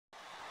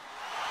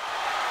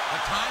The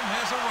time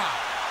has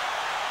arrived.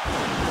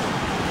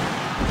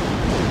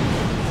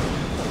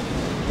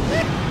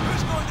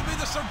 Who's going to be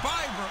the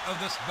survivor of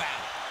this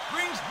battle?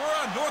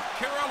 Greensboro, North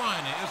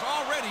Carolina is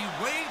already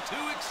way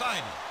too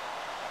excited.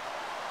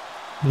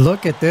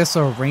 Look at this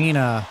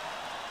arena.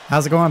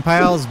 How's it going,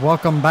 pals?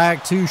 Welcome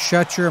back to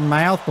Shut Your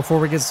Mouth. Before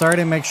we get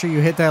started, make sure you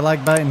hit that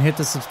like button, hit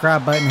the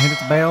subscribe button, hit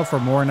the bell for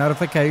more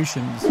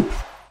notifications.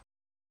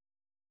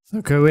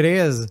 Look who it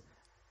is.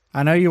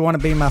 I know you want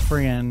to be my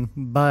friend,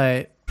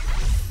 but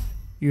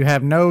you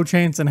have no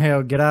chance in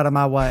hell. Get out of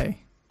my way.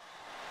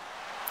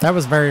 That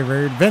was very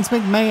rude. Vince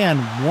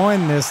McMahon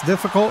won this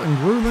difficult and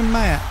grueling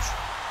match.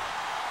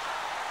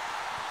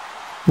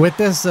 With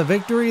this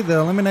victory, the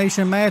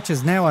elimination match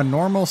is now a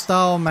normal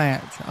style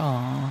match.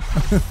 Aww.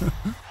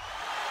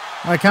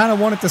 I kind of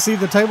wanted to see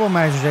the table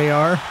match,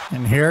 JR.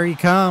 And here he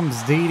comes,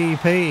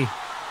 DDP.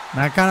 And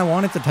I kind of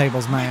wanted the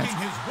tables match.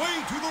 Making his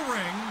way to the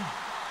ring,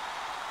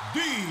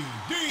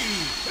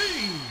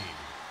 DDP.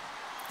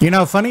 You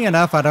know, funny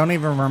enough, I don't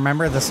even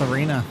remember this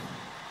arena.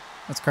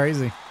 That's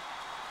crazy.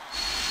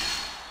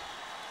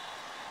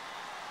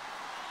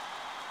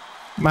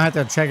 Might have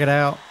to check it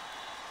out.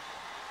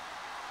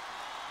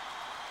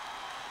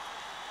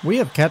 We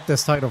have kept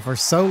this title for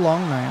so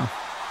long now.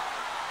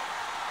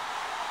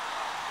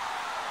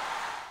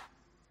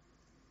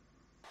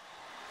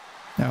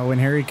 Oh, and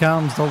here he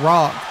comes, The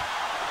Rock.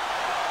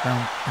 And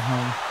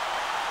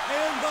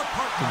the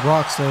partner. The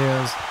Rock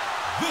says,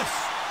 This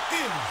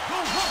is The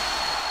Rock.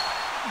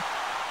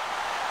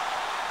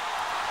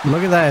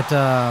 look at that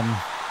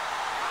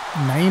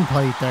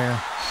nameplate there.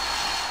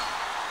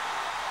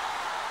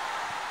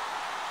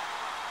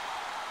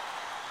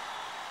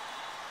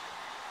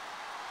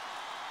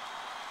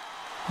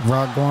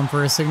 Rock going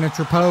for a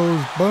signature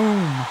pose.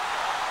 Boom.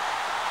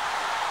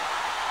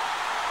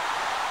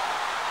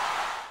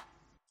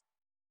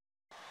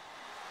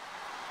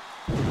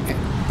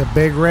 The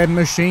Big Red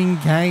Machine,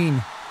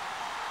 Kane.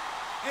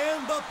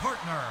 And the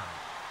partner,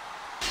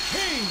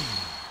 Kane.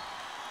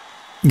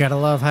 Gotta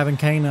love having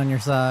Kane on your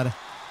side.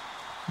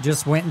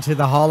 Just went into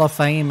the Hall of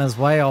Fame as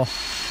well.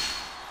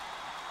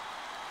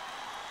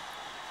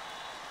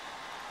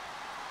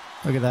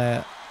 Look at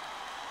that.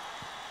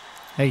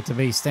 Hate to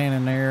be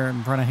standing there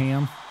in front of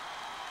him.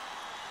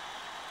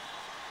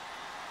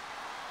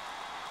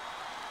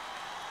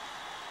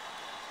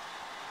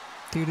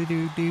 Do do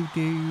do do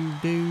do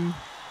do.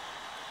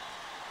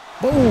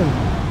 Boom!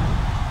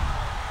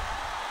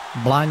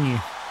 Blind you.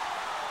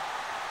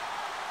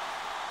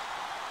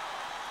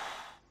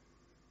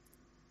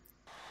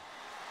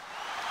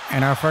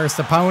 And our first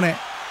opponent.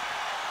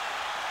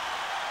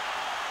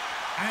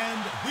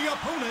 And the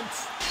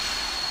opponents,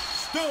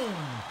 Stone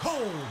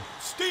Cold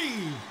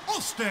Steve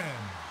Austin.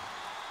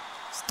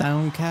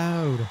 Stone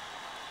Cold.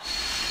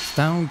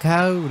 Stone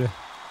Cold.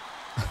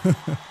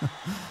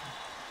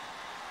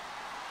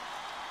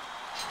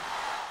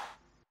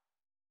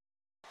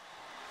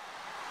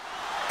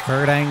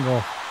 Kurt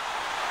Angle.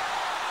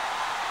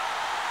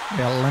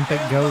 The Olympic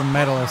gold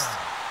medalist.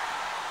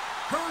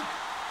 Kurt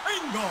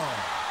Angle.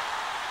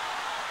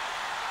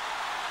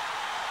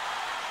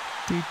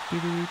 Do, do,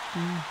 do,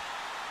 do.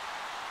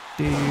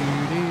 Do,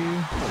 do.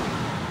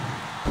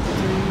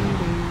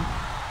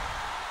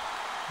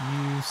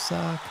 You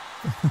suck.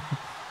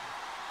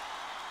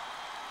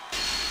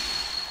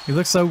 He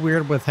looks so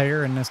weird with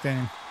hair in this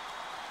game.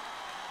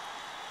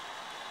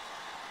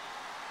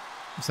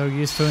 I'm so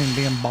used to him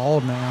being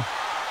bald now.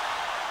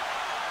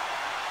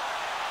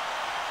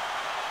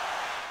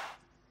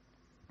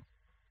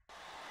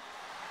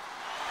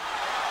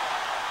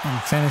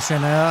 And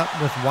finishing up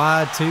with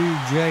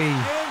Y2J.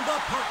 And the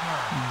partner,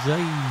 J.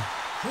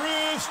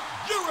 Chris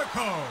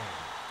Jericho.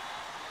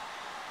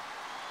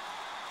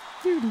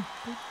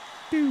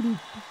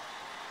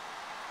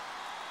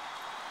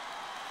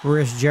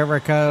 Chris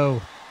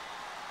Jericho.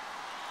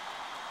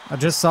 I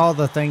just saw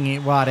the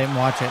thing. Well, I didn't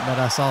watch it, but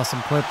I saw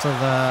some clips of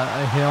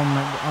him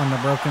on the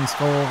Broken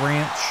Skull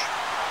Ranch,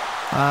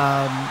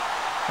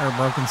 or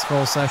Broken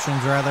Skull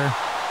Sessions rather,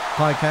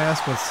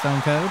 podcast with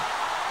Stone Cold.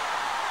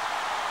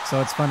 So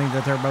it's funny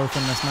that they're both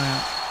in this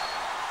match.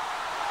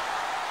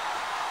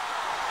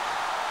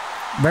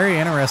 Very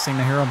interesting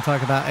to hear them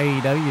talk about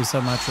AEW so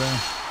much, though.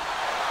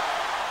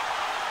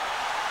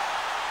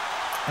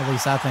 At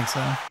least I think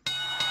so.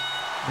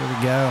 Here we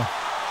go.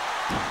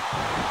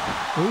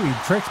 Ooh, he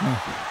tricked me.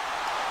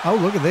 Oh,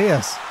 look at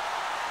this.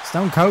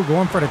 Stone Cold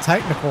going for the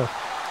technical.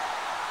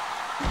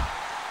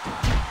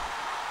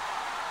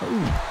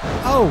 Ooh.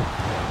 Oh!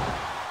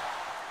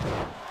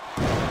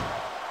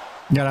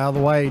 Got out of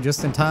the way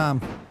just in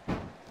time.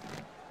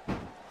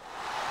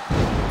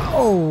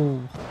 Oh!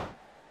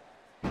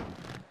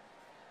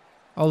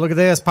 Oh, look at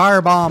this.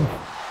 Powerbomb.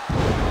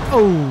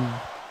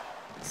 Oh!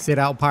 Sit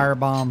out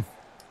powerbomb.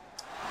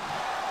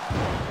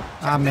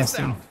 I missed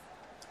him.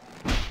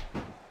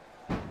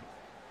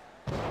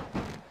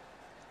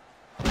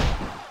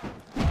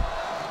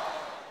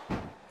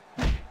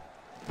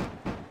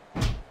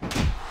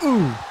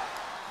 Ooh.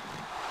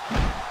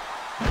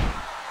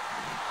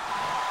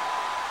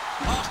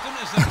 Austin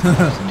is the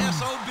toughest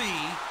SOB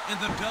in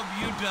the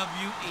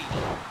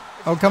WWE.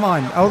 Oh, come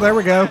on. Oh, there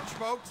we go.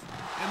 Folks.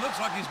 It looks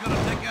like he's going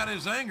to take out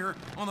his anger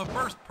on the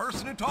first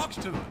person who talks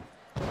to him.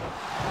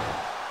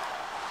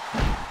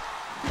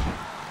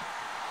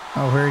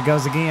 Oh, here he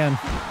goes again.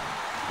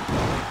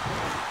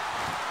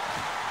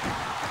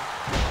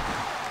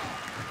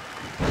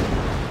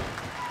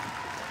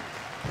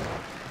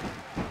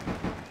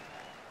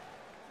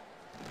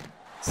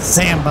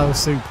 Sambo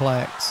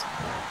suplex.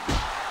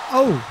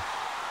 Oh.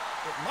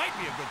 It might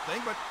be a good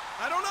thing, but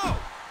I don't know.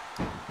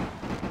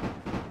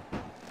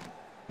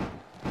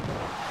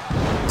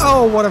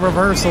 Oh, what a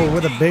reversal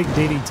with a big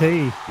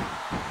DDT.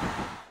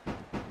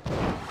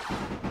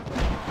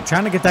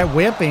 Trying to get that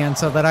whip in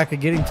so that I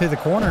could get him to the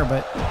corner,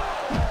 but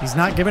he's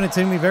not giving it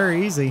to me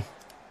very easy.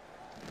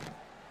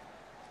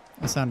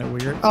 That sounded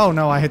weird. Oh,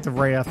 no, I hit the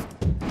ref.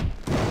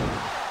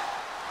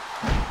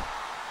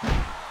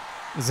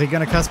 Is he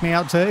going to cuss me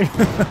out too?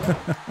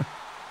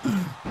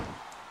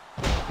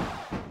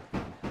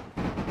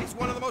 He's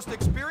one of the most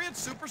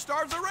experienced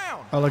superstars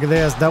around. Oh, look at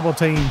this. Double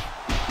team.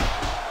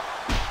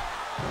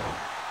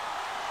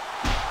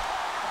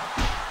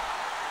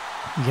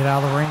 Get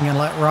out of the ring and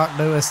let Rock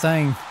do his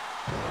thing.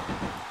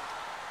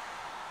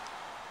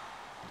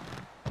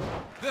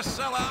 This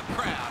sellout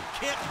crowd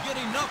can't get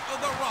enough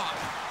of The Rock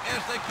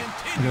as they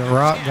continue. The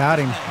Rock got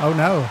him. Oh,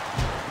 no.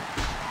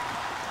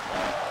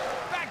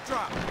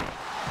 Backdrop.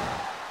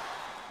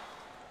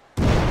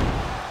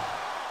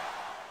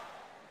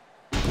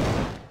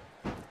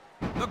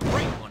 The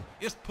Great One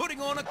is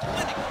putting on a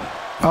clinic.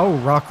 Oh,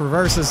 Rock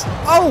reverses.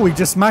 Oh, he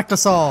just smacked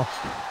us all.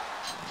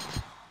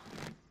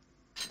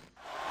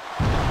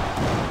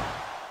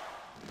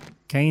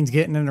 Kane's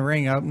getting in the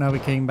ring. Oh, no, he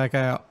came back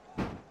out.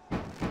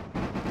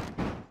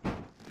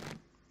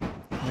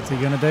 What's he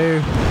going to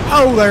do?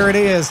 Oh, there it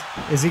is.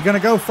 Is he going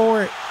to go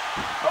for it?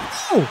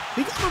 Oh,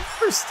 he got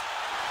reversed.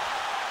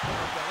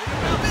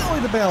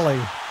 Belly to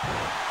belly.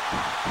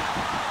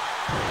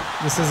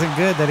 This isn't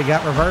good that he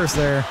got reversed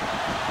there.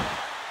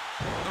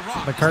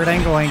 But Kurt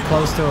Angle ain't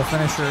close to a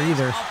finisher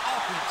either.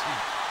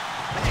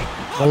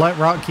 We'll let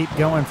Rock keep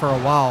going for a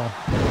while.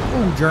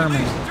 Ooh,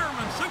 German.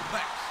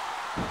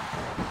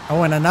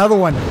 Oh, and another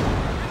one.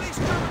 Release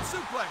German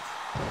suplex.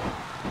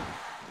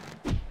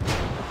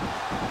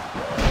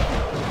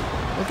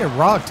 Look at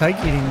Rock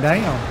taking him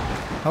down.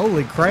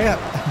 Holy crap.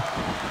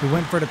 He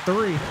went for the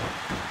 3.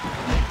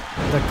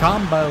 The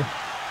combo.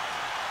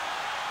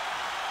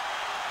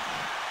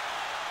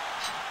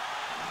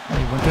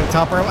 He went to the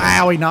top rope.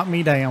 Ow, he knocked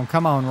me down.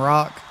 Come on,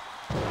 Rock.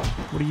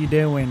 What are you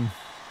doing?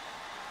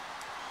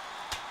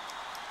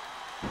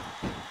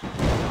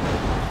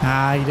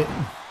 Ah, he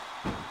didn't.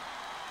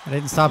 I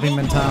didn't stop him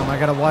in time. I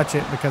gotta watch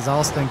it because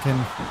Austin can.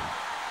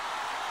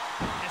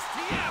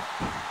 STF.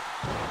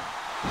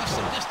 The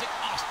sadistic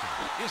Austin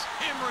is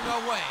hammering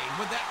away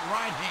with that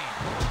right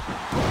hand.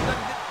 Hope he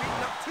doesn't get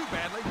beaten up too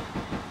badly.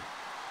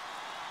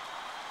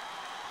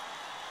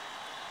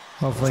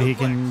 Hopefully he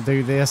can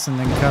do this and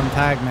then come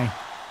tag me.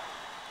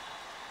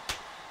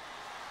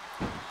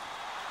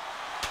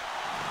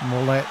 And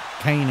we'll let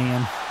Kane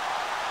in.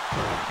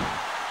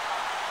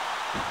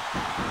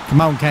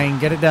 Come on, Kane,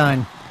 get it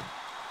done.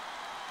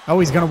 Oh,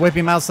 he's going to whip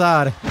him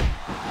outside.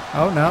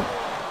 Oh, no.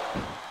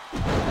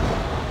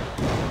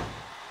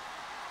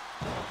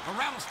 The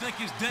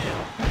rattlesnake is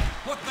down.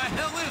 What the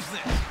hell is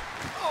this?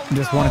 Oh,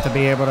 Just wanted to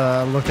be able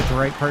to look at the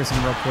right person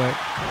real quick.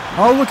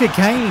 Oh, look at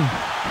Kane.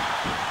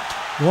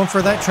 Going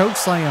for that choke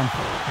slam.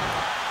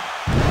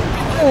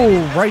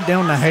 Oh, right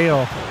down to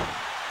hell.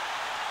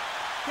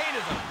 Kane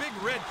is a big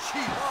red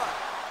cheat.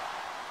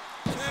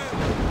 1, 2,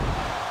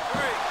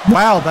 3.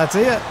 Wow, that's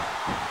it.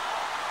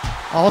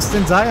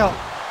 Austin's out.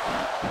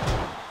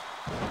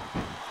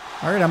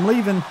 All right, I'm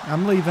leaving.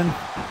 I'm leaving.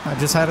 I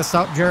just had to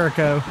stop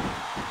Jericho.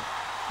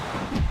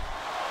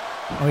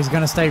 Oh, he's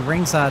going to stay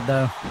ringside,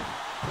 though.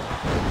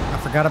 I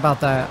forgot about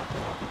that.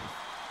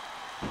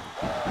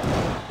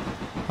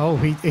 Oh,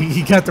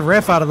 he got the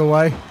ref out of the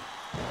way.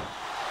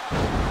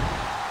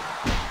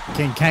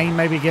 Can Kane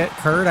maybe get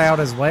Kurt out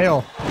as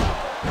well?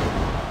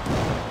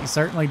 He's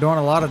certainly doing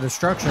a lot of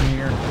destruction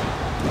here.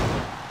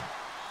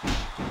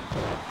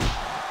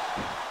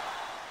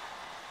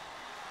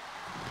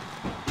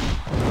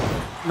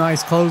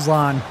 Nice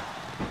clothesline.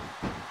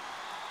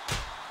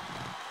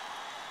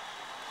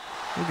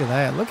 Look at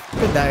that. Look how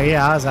good that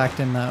AI is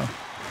acting, though.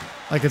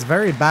 Like, it's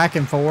very back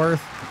and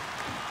forth.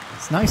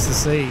 It's nice to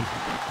see.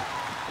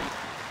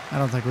 I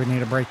don't think we need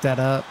to break that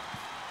up.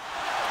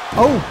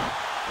 Oh!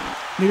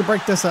 Need to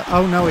break this up.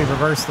 Oh, no, he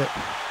reversed it.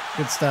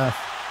 Good stuff.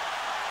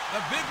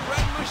 The Big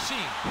Red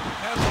Machine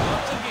has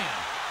once again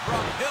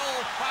brought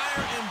hell,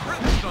 fire, and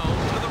brimstone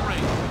to the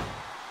ring.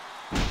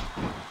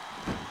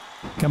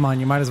 Come on,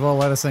 you might as well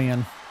let us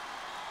in.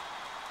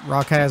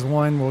 Rock has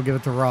one. We'll give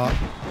it to Rock.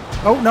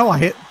 Oh, no, I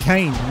hit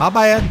Kane. My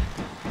bad.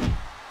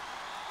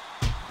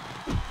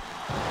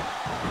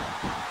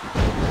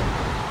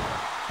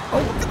 Oh,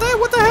 look at that.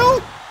 What the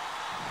hell?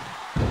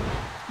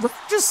 Rock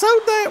just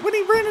sold that when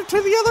he ran into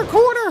the other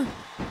corner.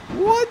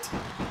 What?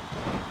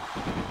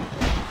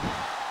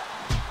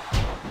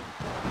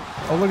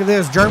 Oh, look at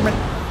this. German.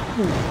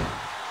 Ooh.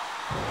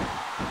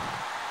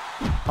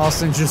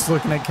 Austin's just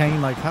looking at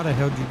Kane like, how the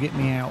hell did you get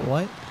me out?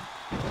 What?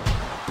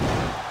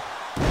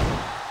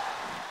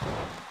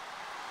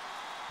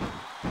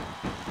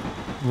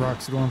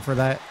 Rock's going for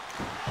that.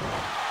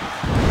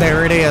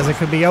 There it is. It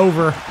could be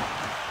over.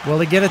 Will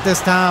he get it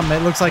this time?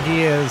 It looks like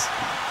he is.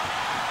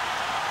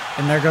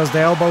 And there goes the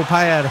elbow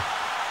pad.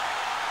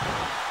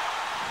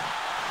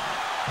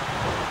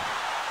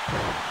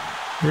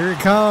 Here it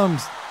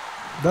comes.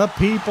 The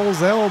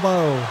people's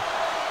elbow.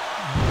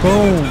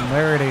 Boom.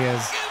 There it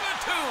is.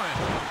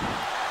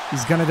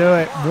 He's going to do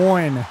it.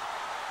 1,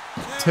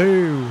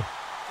 2,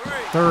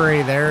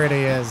 3. There it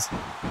is.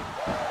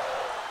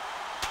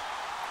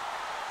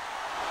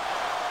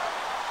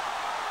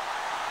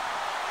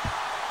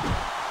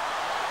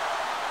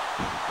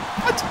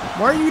 What?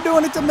 Why are you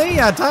doing it to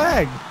me? I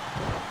tagged.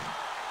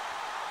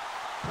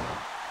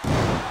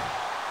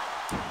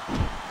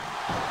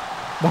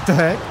 What the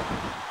heck?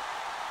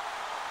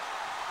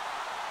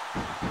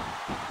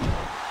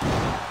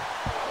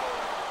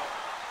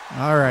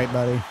 All right,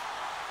 buddy.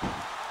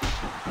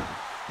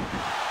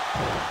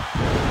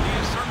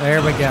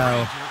 There we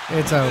go.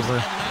 It's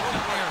over.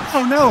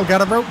 Oh no,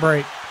 got a rope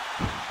break.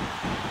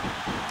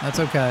 That's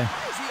okay.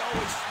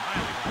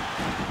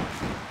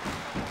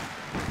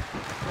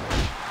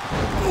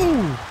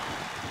 Ooh.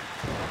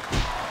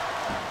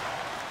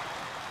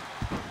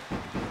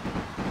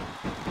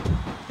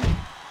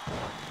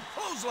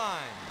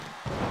 Clothesline.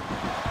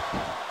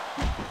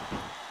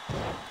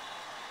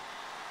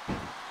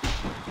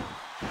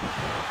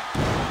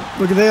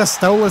 Look at this.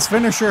 Stole his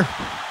finisher.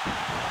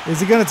 Is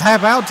he going to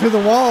tap out to the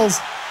walls?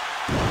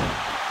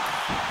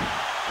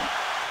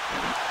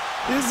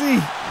 Is he?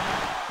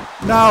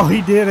 No,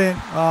 he didn't.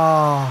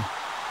 Oh.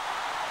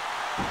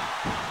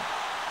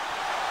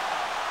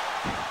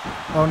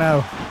 Oh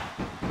no.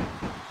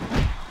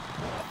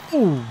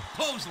 Ooh.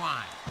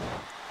 Clothesline.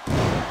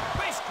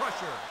 Face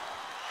crusher.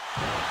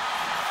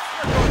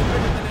 Jericho's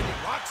bigger than any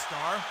rock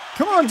star.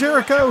 Come on,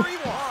 Jericho. Whatever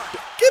he wants.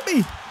 Get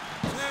me. 2,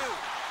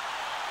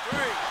 3.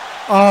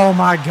 Oh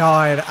my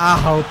God. I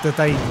hope that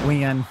they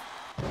win.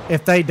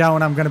 If they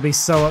don't, I'm going to be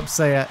so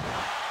upset.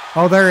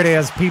 Oh, there it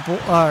is. People,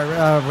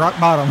 rock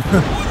bottom. What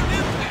an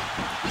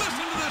impact. Listen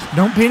to this.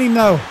 Don't pin him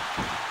though.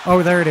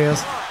 Oh, there it is.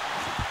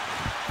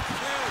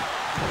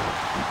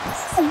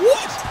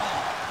 What?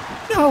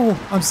 No,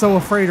 I'm so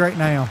afraid right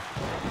now.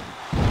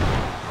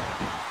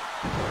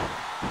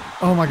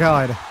 Oh my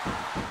God.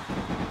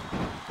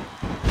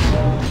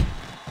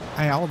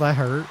 Ow, that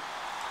hurt.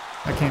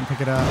 I can't pick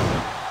it up.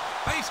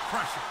 Face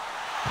crusher.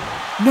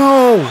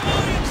 No!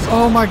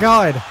 Oh my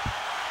God.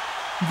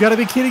 You gotta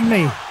be kidding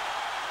me.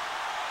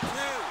 2,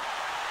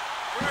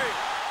 3.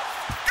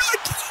 God,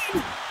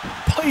 Kane!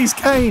 Please,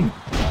 Kane.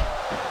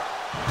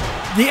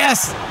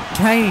 Yes!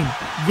 Kane.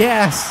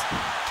 Yes!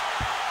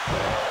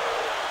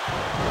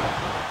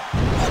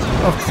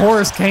 Of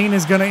course, Kane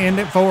is gonna end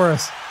it for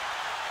us. 1,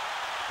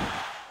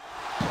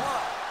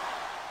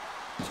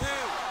 2.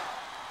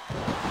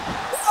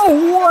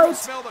 Oh, what?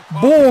 Smell the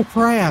coffee. Bull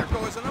crap.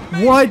 Jericho is an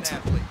amazing What?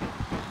 athlete.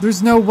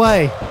 There's no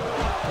way.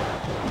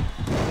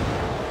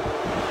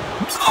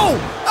 Oh!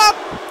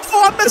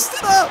 I messed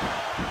it up!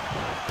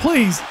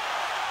 Please.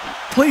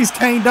 Please,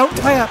 Kane, don't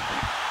tap.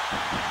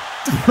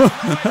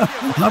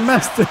 I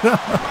messed it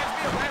up.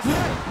 Reminds me of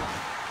last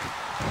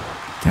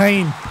night.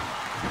 Kane.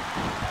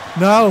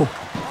 No.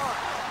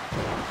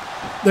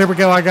 There we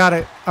go. I got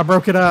it. I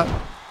broke it up.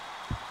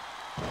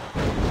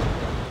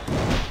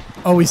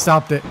 Oh, he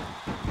stopped it.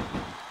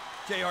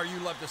 JR, you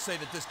love to say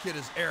that this kid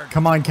is arrogant.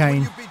 Come on, Kane.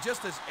 Would you be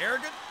just as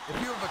arrogant if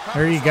you have accomplished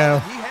There you all go.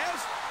 that he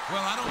has?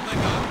 Well, I don't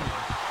think I would.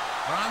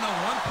 But I know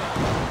one thing.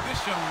 This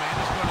young man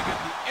is going to get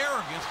the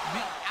arrogance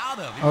beat out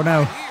of him. Oh, no.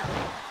 Right here.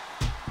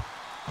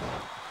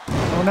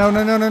 Oh, no,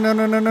 no, no, no, no,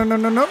 no, no, no, no,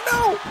 no, no.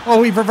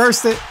 Oh, he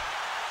reversed it.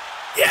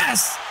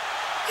 Yes.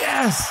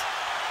 Yes.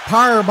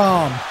 Power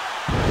bomb.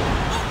 Oh,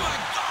 my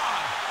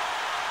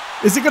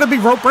God. Is it going to be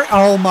rope break?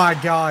 Oh, my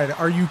God.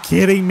 Are you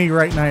kidding me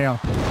right now?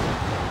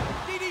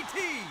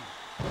 DDT.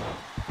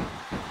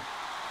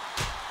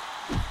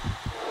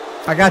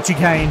 I got you,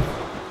 Kane.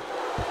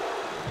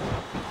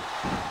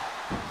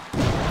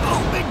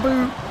 Oh, big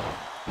boot.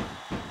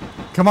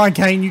 Come on,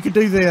 Kane. You can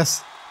do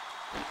this.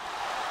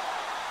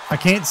 I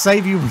can't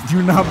save you when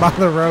you're not by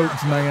the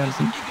ropes, man.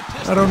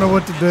 I don't know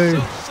what to do.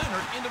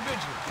 Self-centered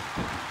individual.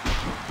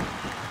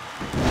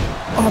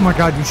 Oh, my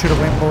God. You should have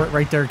went for it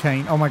right there,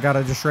 Kane. Oh, my God.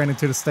 I just ran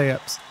into the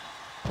steps.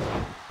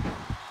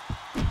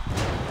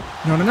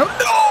 No, no, no. No!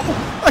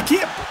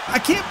 I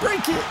can't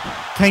break it.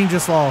 Kane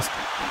just lost.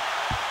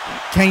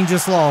 Kane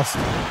just lost.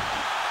 Jericho's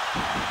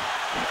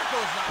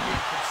not being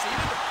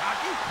conceited or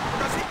cocky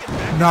because he can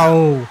back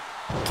No.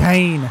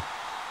 Kane.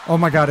 Oh,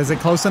 my God. Is it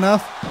close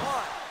enough?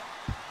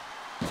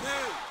 1, 2.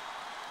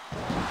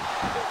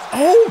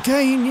 Oh,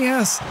 Kane,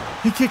 yes.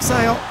 He kicks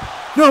out.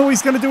 No,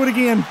 he's going to do it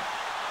again.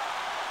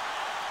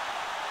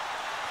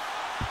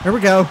 There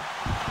we go.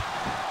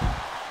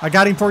 I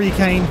got him for you,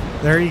 Kane.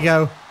 There you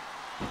go.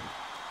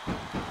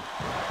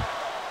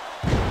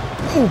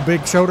 Oh,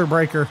 big shoulder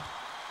breaker.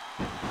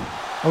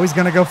 Oh, he's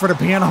going to go for the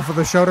pin off of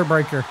the shoulder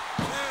breaker.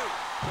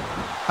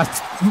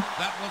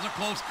 That was a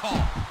close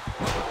call,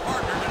 but the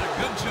partner did a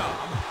good job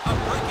of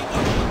breaking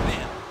up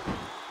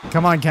the pin.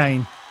 Come on,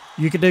 Kane.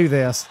 You can do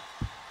this.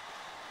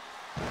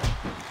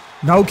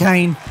 No,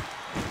 Kane.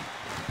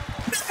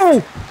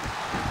 No!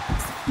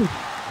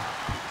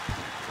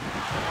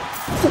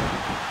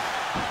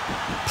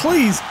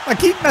 Please, I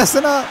keep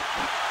messing up.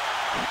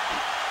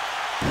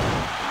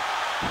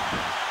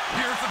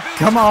 Here's the finish.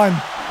 Come on.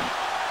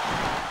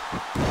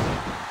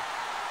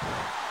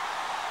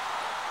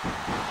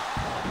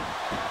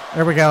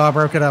 There we go. I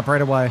broke it up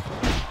right away.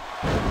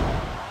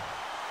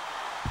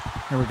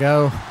 Here we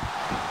go.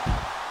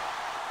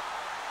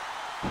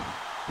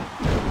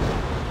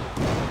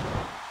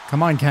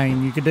 Come on,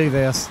 Kane. You can do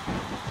this.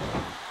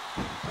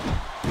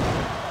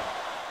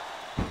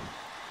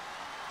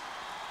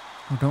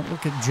 Oh, don't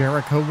look at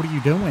Jericho. What are you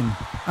doing?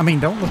 I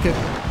mean, don't look at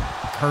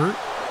Kurt.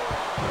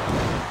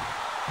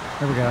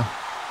 There we go.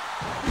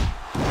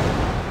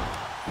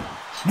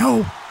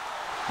 No.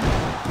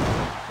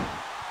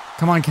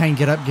 Come on, Kane.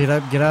 Get up, get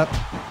up, get up.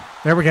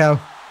 There we go.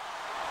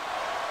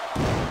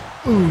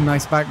 Ooh,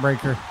 nice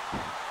backbreaker.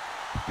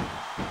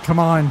 Come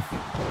on.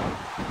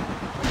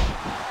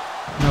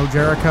 No,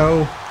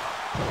 Jericho.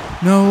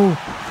 No.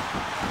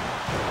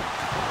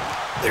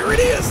 There it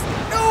is.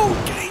 No,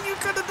 Kane, you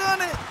could have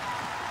done it.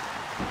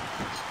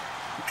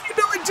 What are you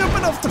doing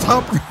jumping off the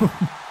top rope?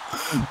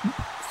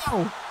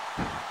 No.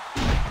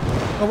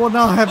 I will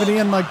not have it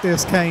in like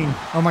this, Kane.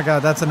 Oh my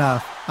God, that's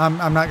enough.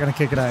 I'm not going to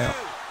kick it out.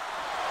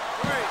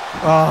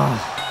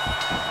 Oh.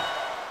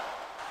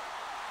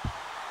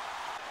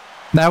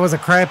 That was a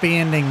crappy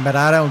ending, but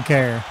I don't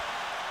care.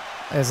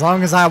 As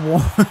long as I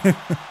won.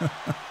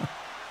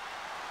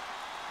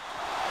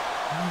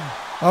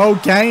 Oh,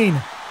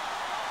 Kane.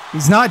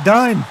 He's not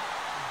done.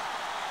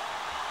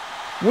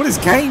 What is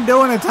Kane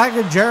doing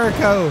attacking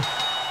Jericho?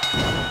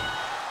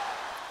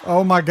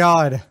 Oh my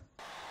God.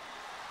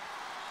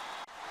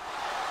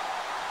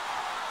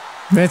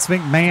 Vince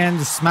McMahon,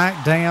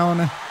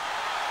 Smackdown,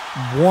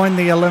 won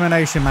the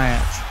elimination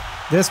match.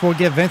 This will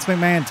give Vince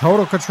McMahon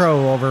total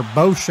control over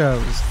both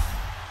shows.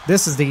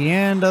 This is the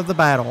end of the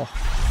battle.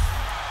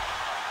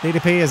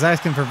 DDP is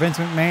asking for Vince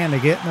McMahon to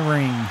get in the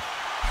ring.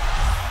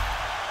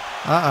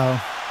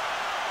 Uh-oh.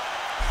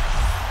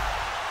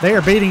 They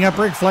are beating up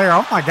Ric Flair.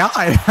 Oh my God.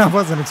 I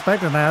wasn't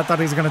expecting that. I thought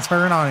he was going to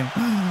turn on him.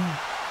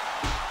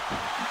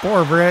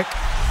 Poor Ric.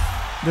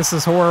 This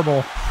is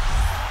horrible.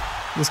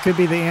 This could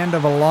be the end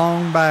of a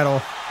long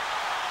battle.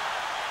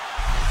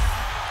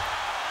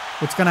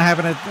 What's going to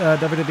happen at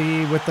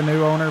WWE with the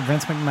new owner,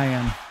 Vince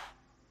McMahon?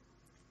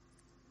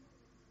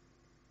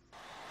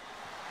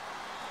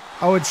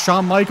 Oh, it's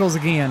Shawn Michaels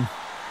again.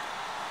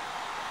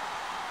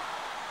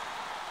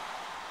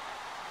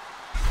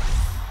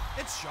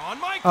 It's Shawn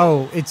Michaels.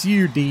 Oh, it's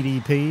you,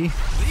 DDP.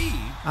 Leave?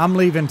 I'm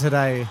leaving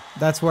today.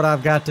 That's what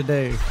I've got to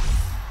do.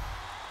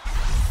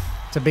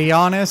 To be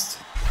honest,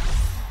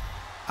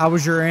 I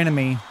was your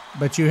enemy,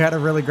 but you had a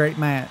really great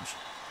match.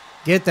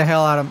 Get the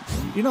hell out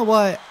of... You know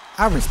what?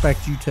 I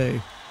respect you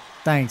too.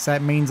 Thanks,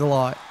 that means a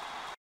lot.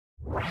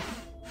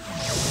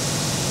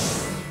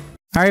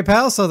 Alright,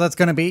 pal, so that's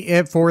going to be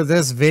it for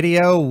this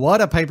video. What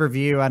a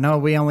pay-per-view. I know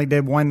we only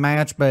did one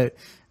match, but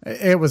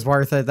it was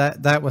worth it.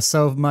 That was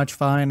so much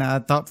fun. I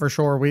thought for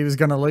sure we was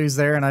going to lose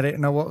there, and I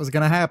didn't know what was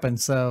going to happen.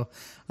 So,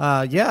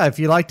 yeah, if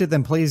you liked it,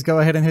 then please go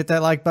ahead and hit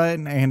that like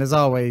button. And as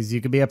always,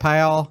 you can be a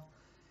pal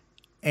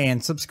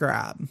and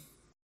subscribe.